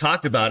David kind of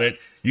talked about it.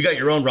 You got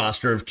your own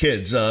roster of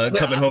kids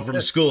coming home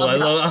from school. I've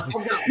got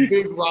a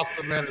big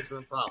roster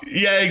management problem.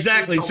 Yeah,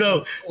 exactly.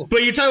 So,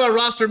 but you talk about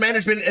roster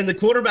management and the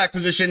quarterback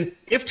position.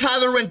 If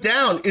Tyler went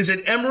down, is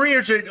it Emory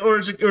or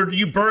do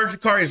you burn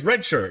Jakari's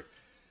red shirt?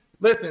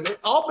 Listen,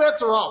 all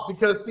bets are off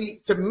because,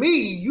 to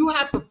me, you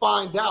have to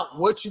find out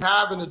what you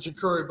have in a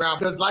Jakari Brown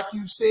because, like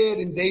you said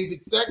in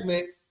David's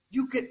segment,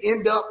 you could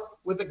end up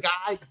with a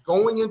guy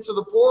going into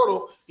the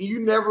portal and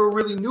you never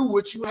really knew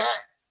what you had.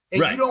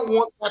 And You don't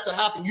want that to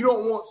happen. You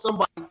don't want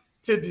somebody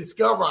to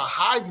discover a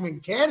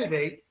Heisman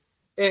candidate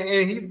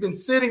and he's been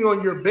sitting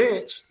on your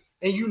bench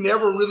and you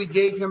never really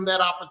gave him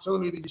that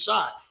opportunity to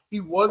shine. He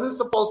wasn't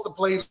supposed to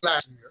play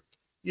last year.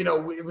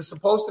 It was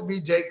supposed to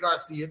be Jake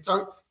Garcia.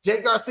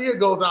 Jake Garcia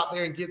goes out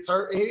there and gets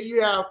hurt. And here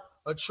you have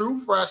a true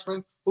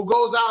freshman who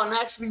goes out and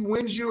actually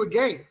wins you a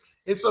game.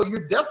 And so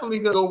you're definitely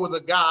going to go with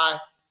a guy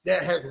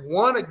that has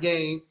won a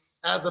game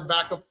as a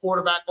backup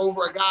quarterback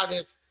over a guy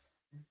that's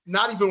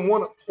not even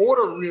won a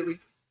quarter really,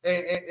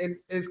 and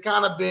it's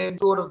kind of been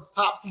sort of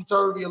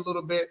topsy-turvy a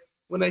little bit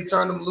when they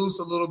turned him loose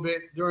a little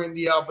bit during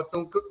the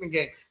Bethune-Cookman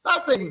game.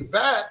 Not saying he's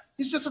bad.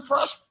 He's just a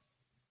freshman.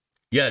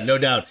 Yeah, no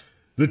doubt.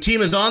 The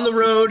team is on the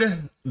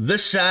road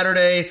this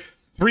Saturday,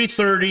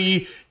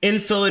 3:30 in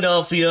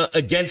Philadelphia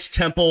against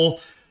Temple.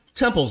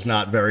 Temple's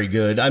not very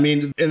good. I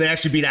mean, and they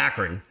actually beat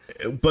Akron,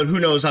 but who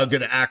knows how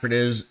good Akron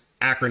is.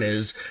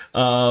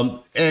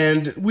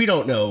 And we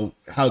don't know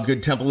how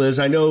good Temple is.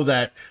 I know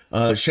that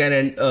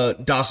Shannon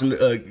Dawson,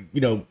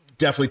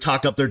 definitely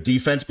talked up their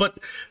defense, but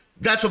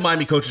that's what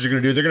Miami coaches are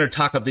going to do. They're going to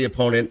talk up the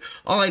opponent.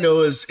 All I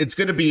know is it's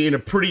going to be in a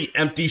pretty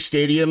empty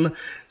stadium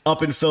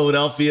up in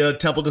Philadelphia.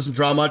 Temple doesn't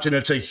draw much, and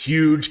it's a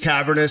huge,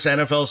 cavernous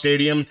NFL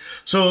stadium.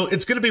 So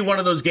it's going to be one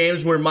of those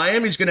games where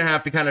Miami's going to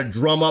have to kind of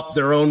drum up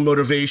their own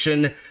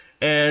motivation,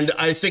 and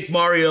I think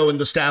Mario and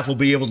the staff will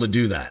be able to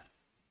do that.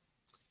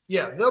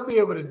 Yeah, they'll be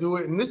able to do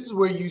it. And this is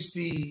where you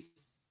see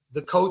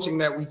the coaching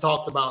that we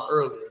talked about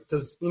earlier.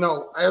 Because,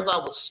 as I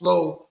was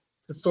slow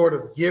to sort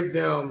of give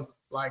them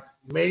like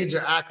major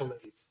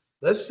accolades,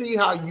 let's see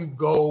how you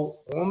go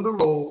on the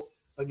road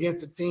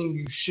against a team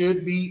you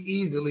should be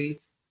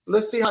easily.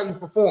 Let's see how you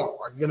perform.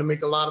 Are you going to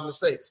make a lot of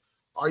mistakes?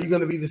 Are you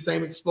going to be the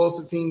same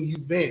explosive team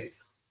you've been?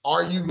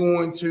 Are you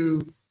going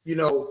to,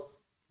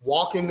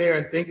 walk in there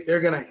and think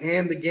they're going to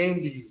hand the game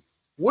to you?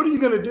 What are you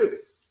going to do?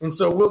 And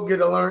so we'll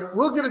get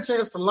a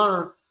chance to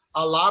learn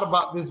a lot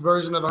about this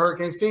version of the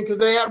Hurricanes team because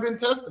they have been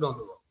tested on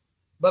the road.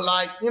 But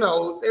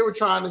they were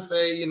trying to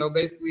say,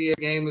 basically a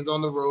game is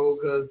on the road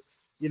because,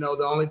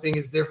 the only thing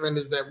is different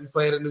is that we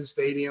play at a new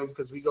stadium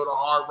because we go to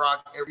Hard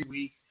Rock every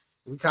week.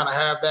 We kind of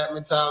have that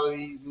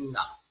mentality. No,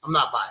 I'm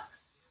not buying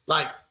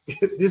that.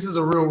 This is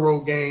a real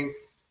road game.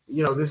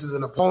 This is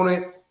an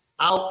opponent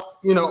out,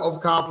 of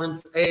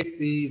conference,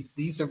 AFC, it's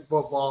decent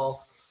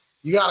football.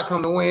 You got to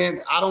come to win.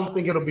 I don't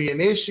think it'll be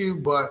an issue,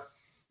 but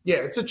yeah,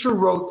 it's a true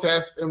road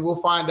test, and we'll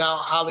find out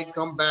how they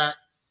come back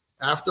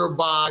after a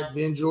bye,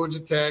 then Georgia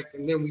Tech,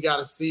 and then we got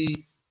to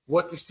see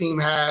what this team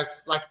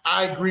has.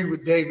 I agree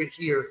with David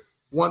here,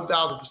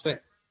 1,000%.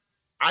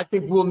 I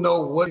think we'll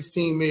know what this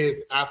team is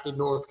after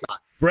North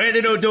Carolina.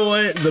 Brandon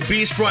O'Doy, the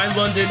Beast, Brian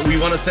London. We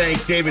want to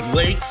thank David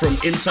Lake from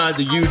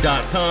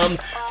InsideTheU.com.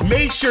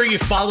 Make sure you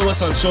follow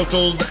us on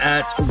socials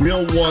at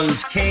Real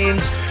Ones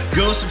Canes.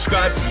 Go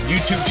subscribe to the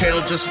YouTube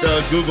channel. Just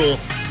Google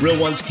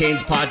Real Ones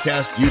Canes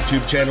podcast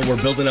YouTube channel.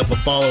 We're building up a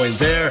following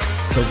there.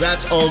 So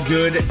that's all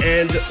good.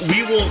 And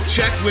we will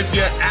check with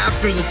you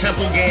after the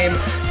Temple game.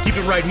 Keep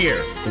it right here.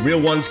 The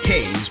Real Ones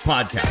Canes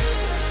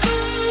podcast.